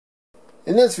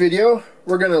In this video,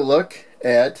 we're going to look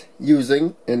at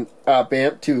using an op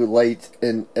amp to light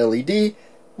an LED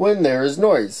when there is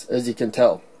noise. As you can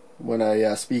tell, when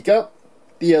I speak up,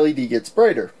 the LED gets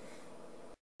brighter.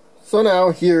 So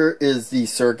now here is the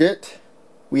circuit.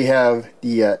 We have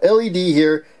the LED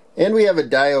here, and we have a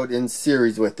diode in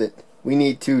series with it. We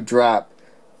need to drop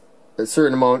a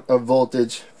certain amount of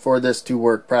voltage for this to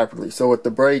work properly. So with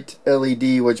the bright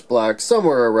LED, which blocks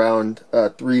somewhere around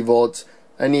 3 volts,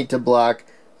 I need to block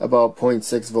about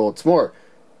 0.6 volts more,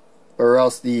 or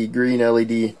else the green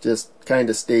LED just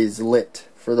kind of stays lit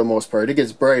for the most part. It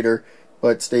gets brighter,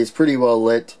 but stays pretty well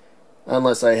lit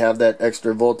unless I have that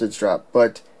extra voltage drop.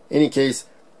 But in any case,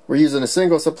 we're using a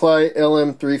single supply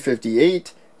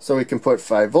LM358, so we can put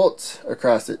 5 volts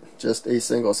across it, just a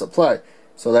single supply.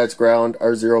 So that's ground,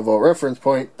 our 0 volt reference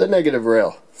point, the negative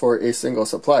rail for a single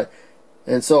supply.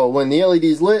 And so when the LED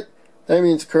is lit, that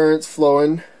means current's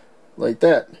flowing like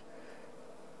that.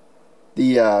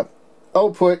 The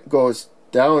output goes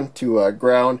down to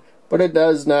ground, but it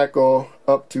does not go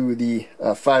up to the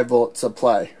 5 volt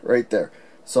supply right there.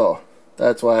 So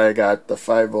that's why I got the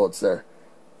 5 volts there,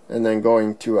 and then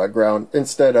going to ground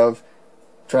instead of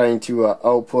trying to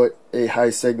output a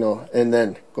high signal and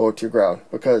then go to ground,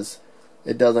 because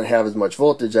it doesn't have as much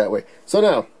voltage that way. So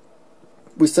now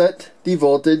we set the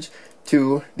voltage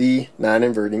to the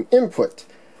non-inverting input.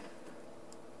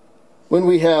 When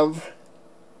we have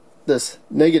this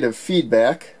negative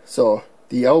feedback, so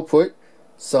the output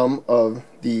sum of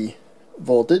the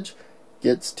voltage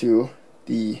gets to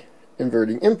the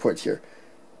inverting input here.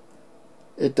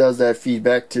 It does that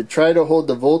feedback to try to hold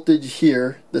the voltage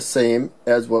here the same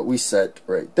as what we set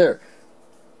right there.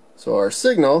 So our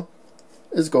signal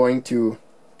is going to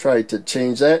try to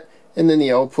change that, and then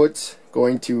the output's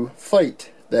going to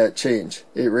fight that change.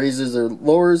 It raises or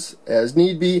lowers as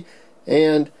need be,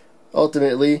 and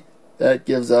ultimately that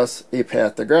gives us a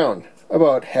path to ground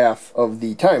about half of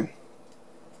the time.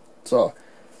 So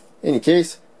in any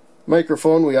case,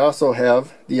 microphone, we also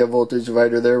have the voltage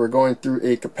divider there. We're going through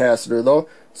a capacitor though,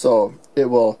 so it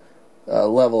will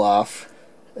level off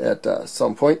at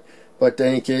some point. But in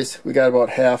any case, we got about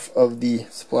half of the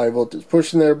supply voltage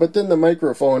pushing there, but then the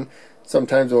microphone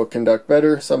sometimes will conduct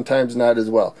better, sometimes not as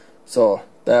well. So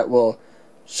that will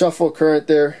shuffle current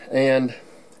there, and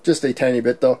just a tiny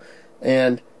bit though,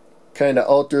 and kind of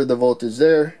alter the voltage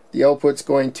there. The output's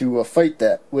going to fight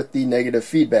that with the negative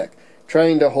feedback,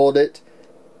 trying to hold it,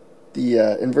 the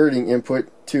inverting input,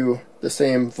 to the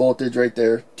same voltage right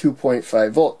there,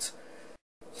 2.5 volts.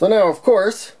 So now of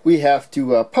course we have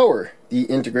to power the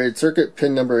integrated circuit.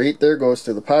 Pin number 8 there goes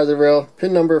to the positive rail,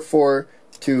 pin number 4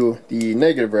 to the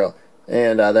negative rail,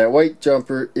 and that white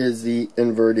jumper is the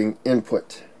inverting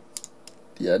input,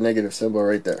 the negative symbol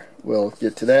right there. We'll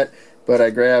get to that, but I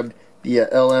grabbed the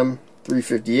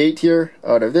LM358 here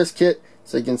out of this kit,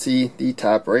 so you can see the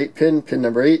top right pin, pin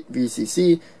number 8,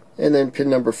 VCC, and then pin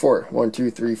number 4, 1,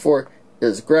 2, 3, 4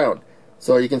 is ground.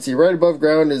 So you can see right above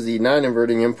ground is the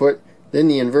non-inverting input, then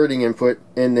the inverting input,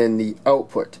 and then the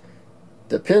output.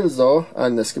 The pins though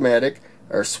on the schematic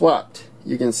are swapped.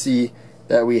 You can see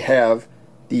that we have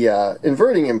the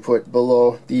inverting input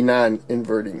below the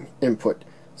non-inverting input.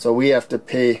 So we have to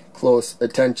pay close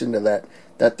attention to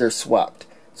that they're swapped.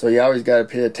 So you always got to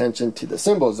pay attention to the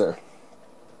symbols there.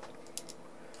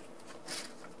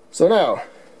 So now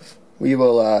we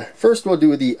will first we'll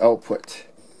do the output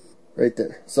right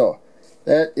there. So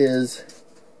that is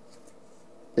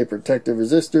a protective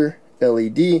resistor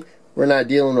LED. We're not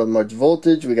dealing with much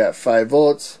voltage. We got 5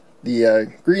 volts.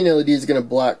 The green LED is going to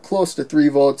block close to 3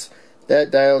 volts. That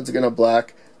diode is going to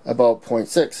block about 0.6,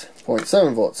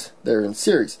 0.7 volts. They're in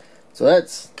series. So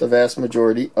that's the vast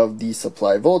majority of the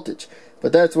supply voltage.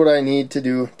 But that's what I need to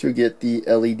do to get the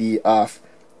LED off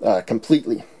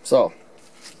completely. So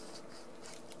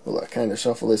we'll kind of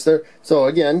shuffle this there. So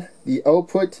again, the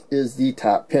output is the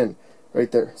top pin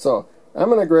right there. So I'm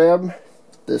going to grab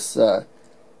this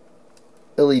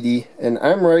LED, and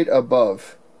I'm right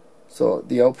above, so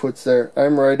the output's there,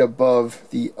 I'm right above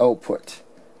the output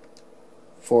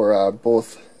for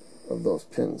both of those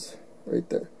pins right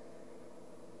there.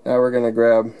 Now we're going to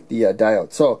grab the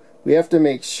diode. So we have to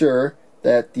make sure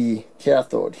that the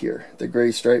cathode here, the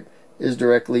gray stripe, is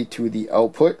directly to the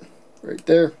output right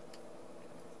there,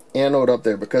 anode up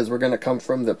there, because we're going to come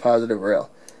from the positive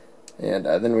rail. And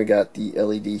then we got the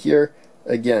LED here.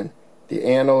 Again, the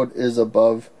anode is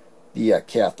above the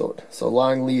cathode. So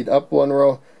long lead up one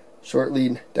row, short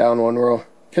lead down one row,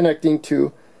 connecting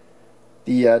to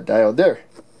the diode there.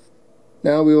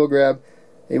 Now we will grab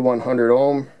a 100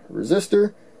 ohm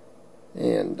resistor,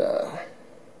 and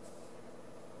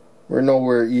we're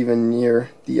nowhere even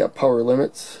near the power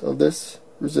limits of this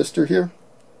resistor here,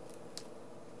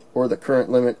 or the current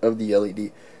limit of the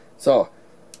LED. So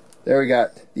there we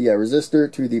got the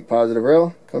resistor to the positive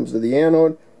rail, comes to the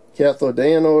anode, cathode to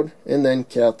anode, and then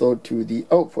cathode to the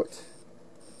output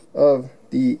of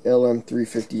the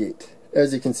LM358,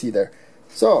 as you can see there.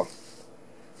 So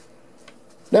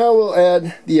now we'll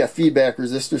add the feedback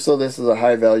resistor. So this is a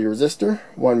high value resistor,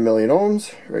 1 million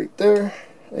ohms right there,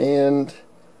 and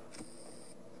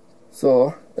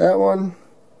so that one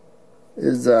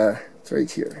is it's right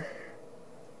here.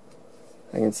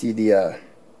 I can see the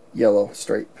yellow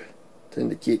stripe to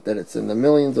indicate that it's in the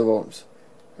millions of ohms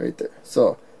right there.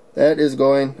 So that is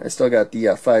going, I still got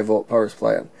the 5 volt power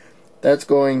supply on. That's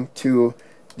going to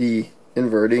the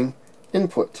inverting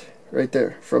input right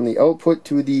there, from the output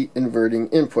to the inverting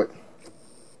input.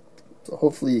 So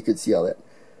hopefully you could see all that.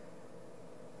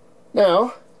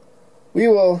 Now we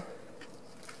will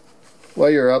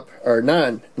wire up our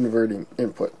non-inverting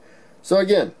input. So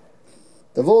again,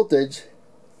 the voltage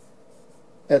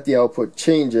at the output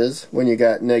changes when you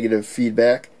got negative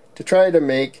feedback to try to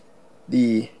make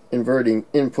the inverting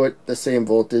input the same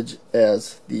voltage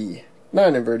as the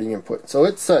non-inverting input. So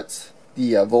it sets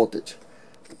the voltage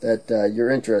that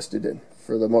you're interested in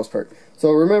for the most part.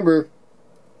 So remember,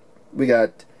 we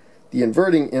got the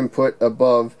inverting input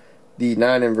above the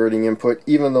non-inverting input,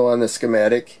 even though on the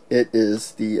schematic it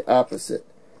is the opposite.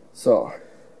 So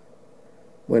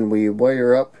when we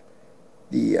wire up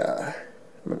the I'm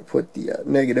going to put the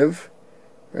negative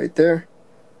right there.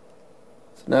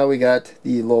 So now we got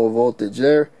the low voltage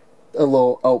there, a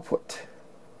low output,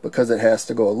 because it has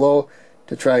to go low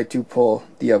to try to pull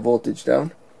the voltage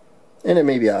down, and it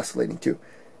may be oscillating too.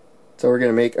 So we're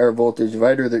going to make our voltage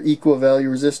divider. They're equal value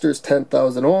resistors,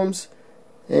 10,000 ohms,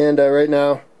 and right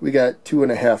now we got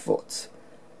 2.5 volts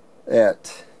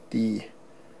at the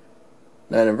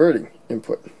non-inverting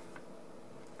input.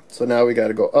 So now we got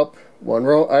to go up one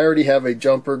row. I already have a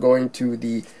jumper going to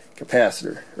the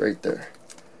capacitor right there.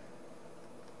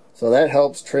 So that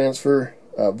helps transfer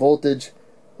voltage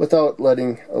without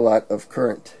letting a lot of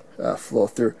current flow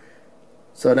through.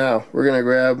 So now we're going to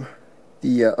grab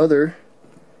the other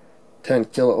 10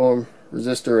 kilo ohm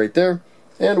resistor right there,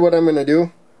 and what I'm going to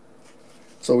do,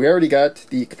 so we already got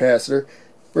the capacitor,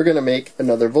 we're going to make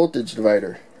another voltage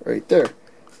divider right there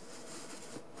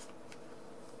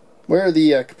where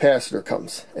the capacitor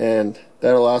comes, and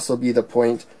that'll also be the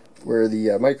point where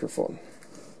the microphone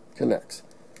connects.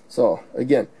 So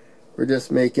again, we're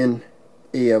just making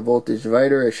a voltage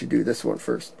divider. I should do this one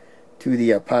first, to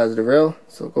the positive rail.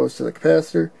 So it goes to the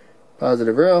capacitor,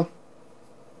 positive rail,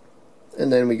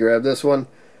 and then we grab this one.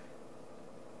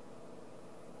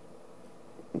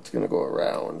 It's going to go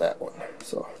around that one.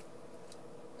 So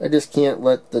I just can't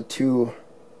let the two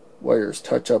wires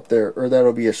touch up there, or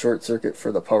that'll be a short circuit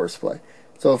for the power supply.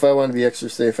 So if I want to be extra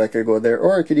safe, I could go there,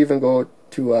 or I could even go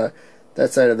to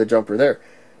that side of the jumper there.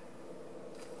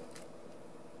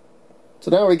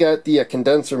 So now we got the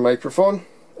condenser microphone,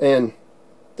 and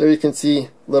there you can see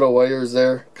little wires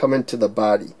there coming to the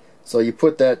body. So you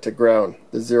put that to ground,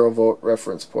 the 0 volt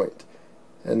reference point,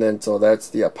 and then so that's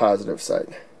the positive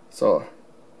side. So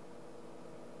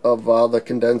of all the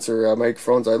condenser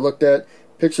microphones I looked at,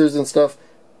 pictures and stuff,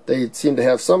 they seem to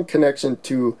have some connection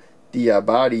to the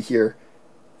body here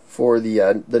for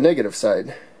the negative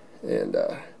side, and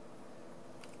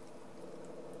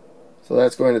so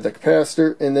that's going to the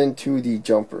capacitor and then to the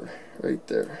jumper right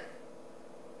there.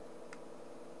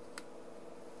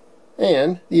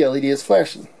 And the LED is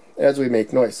flashing as we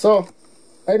make noise. So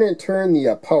I didn't turn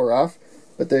the power off,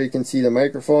 but there you can see the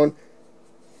microphone.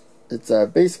 It's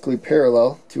basically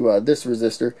parallel to this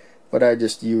resistor, but I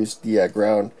just used the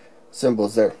ground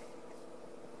symbols there.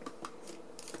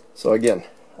 So again,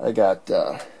 I got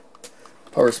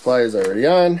power supply is already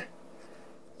on,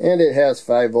 and it has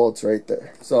 5 volts right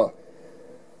there. So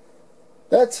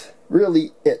that's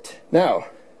really it. Now,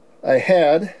 I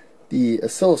had the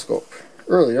oscilloscope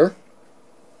earlier,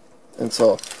 and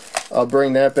so I'll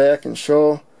bring that back and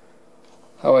show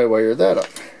how I wire that up.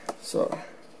 So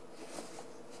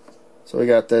we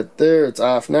got that there. It's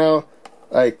off now.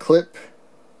 I clip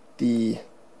the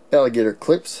alligator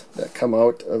clips that come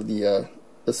out of the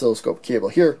oscilloscope cable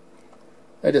here.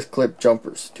 I just clip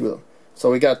jumpers to them.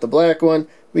 So we got the black one.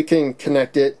 We can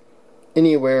connect it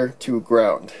anywhere to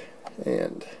ground,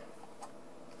 and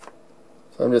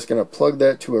so I'm just going to plug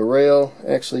that to a rail.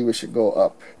 Actually, we should go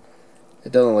up.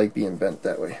 It doesn't like being bent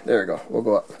that way. There we go. We'll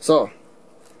go up. So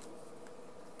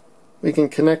we can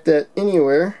connect that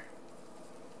anywhere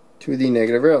to the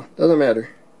negative rail. Doesn't matter.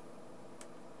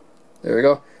 There we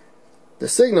go. The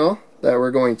signal that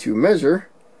we're going to measure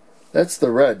that's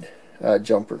the red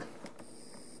jumper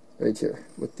right here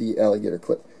with the alligator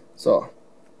clip. So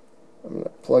I'm going to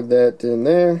plug that in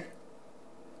there,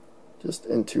 just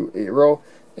into a row,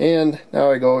 and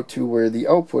now I go to where the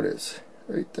output is,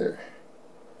 right there,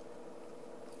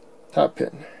 top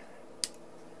pin.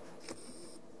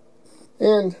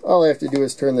 And all I have to do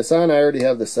is turn this on. I already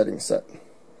have the settings set.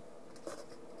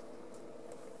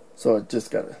 So it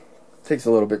just takes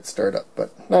a little bit to start up,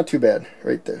 but not too bad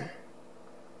right there.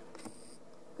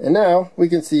 And now we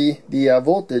can see the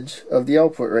voltage of the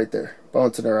output right there,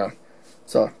 bouncing around.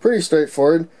 So pretty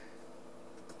straightforward.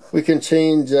 We can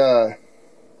change,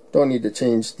 don't need to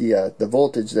change the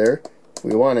voltage there. If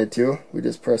we wanted to, we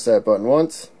just press that button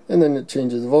once, and then it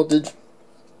changes the voltage.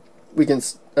 We can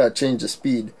change the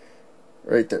speed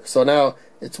right there. So now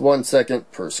it's 1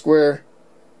 second per square,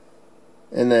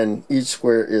 and then each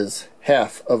square is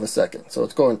half of a second, so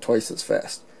it's going twice as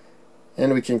fast.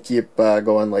 And we can keep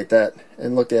going like that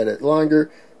and look at it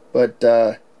longer, but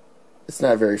it's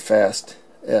not very fast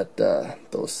at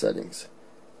those settings,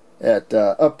 at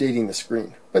updating the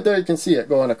screen. But there you can see it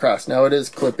going across. Now it is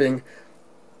clipping,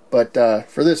 but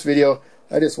for this video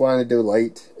I just wanted to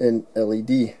light an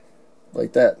LED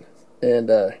like that,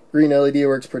 and green LED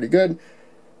works pretty good.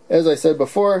 As I said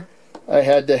before, I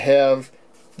had to have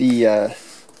the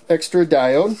extra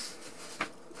diode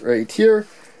right here,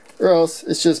 or else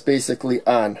it's just basically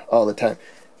on all the time.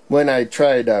 When I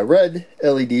tried red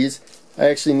LEDs, I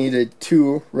actually needed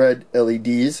 2 red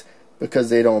LEDs because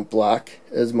they don't block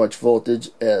as much voltage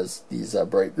as these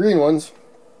bright green ones.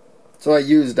 So I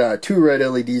used 2 red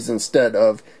LEDs instead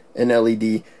of an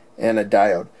LED and a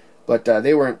diode, but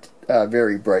they weren't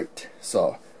very bright,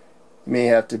 so you may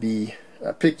have to be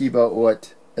picky about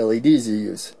what LEDs you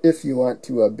use if you want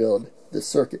to build this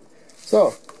circuit.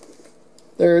 So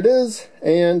there it is,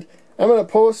 and I'm going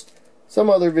to post some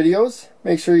other videos.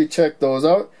 Make sure you check those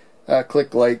out.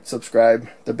 Click like, subscribe,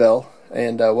 the bell,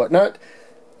 and whatnot.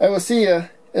 I will see you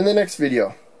in the next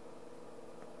video.